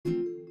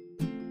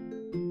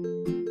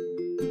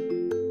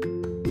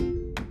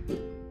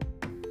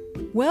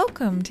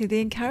Welcome to the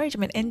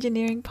Encouragement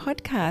Engineering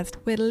Podcast,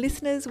 where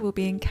listeners will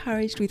be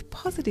encouraged with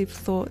positive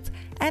thoughts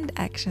and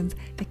actions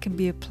that can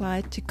be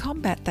applied to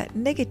combat that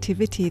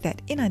negativity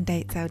that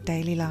inundates our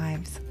daily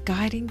lives,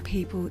 guiding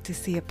people to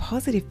see a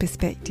positive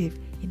perspective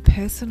in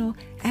personal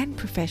and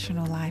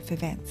professional life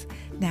events.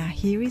 Now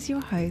here is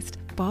your host,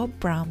 Bob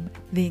Brum,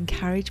 the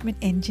Encouragement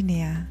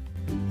Engineer.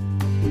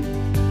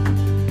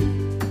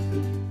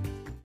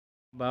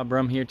 Bob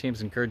Brum here,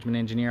 Team's Encouragement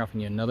Engineer,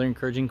 offering you another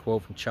encouraging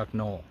quote from Chuck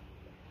Noll.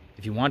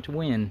 If you want to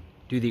win,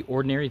 do the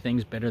ordinary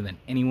things better than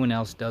anyone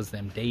else does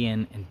them day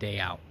in and day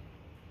out.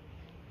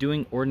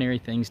 Doing ordinary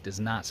things does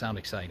not sound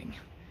exciting.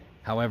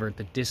 However,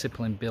 the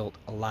discipline built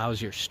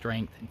allows your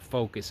strength and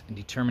focus and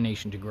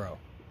determination to grow.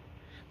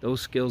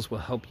 Those skills will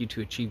help you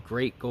to achieve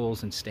great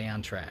goals and stay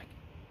on track.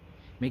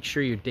 Make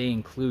sure your day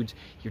includes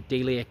your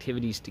daily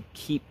activities to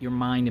keep your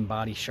mind and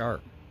body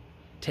sharp.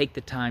 Take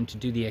the time to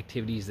do the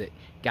activities that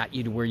got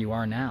you to where you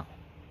are now.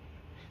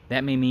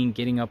 That may mean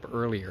getting up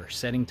earlier,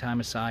 setting time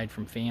aside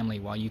from family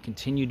while you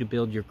continue to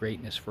build your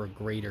greatness for a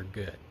greater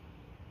good.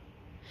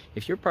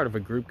 If you're part of a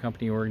group,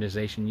 company, or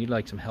organization, you'd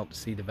like some help to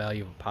see the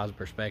value of a positive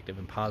perspective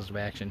and positive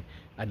action,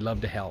 I'd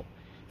love to help.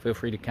 Feel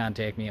free to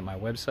contact me at my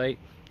website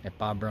at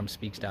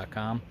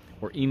bobbrumspeaks.com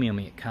or email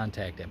me at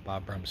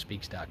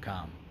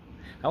contact@bobbrumspeaks.com.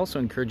 I also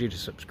encourage you to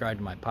subscribe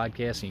to my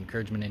podcast, the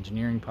Encouragement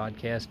Engineering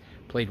Podcast,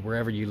 played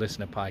wherever you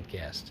listen to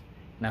podcasts.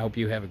 And I hope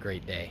you have a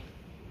great day.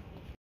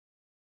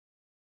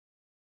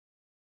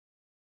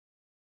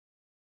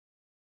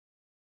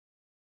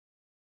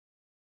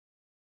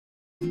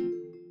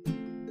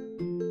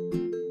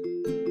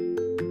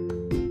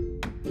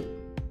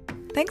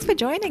 Thanks for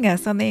joining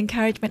us on the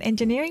Encouragement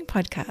Engineering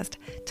Podcast.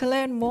 To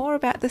learn more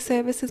about the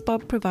services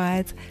Bob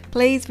provides,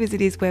 please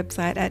visit his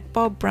website at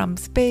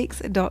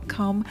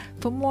bobbrumspeaks.com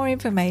for more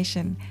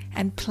information.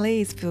 And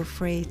please feel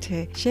free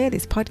to share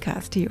this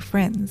podcast to your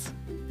friends.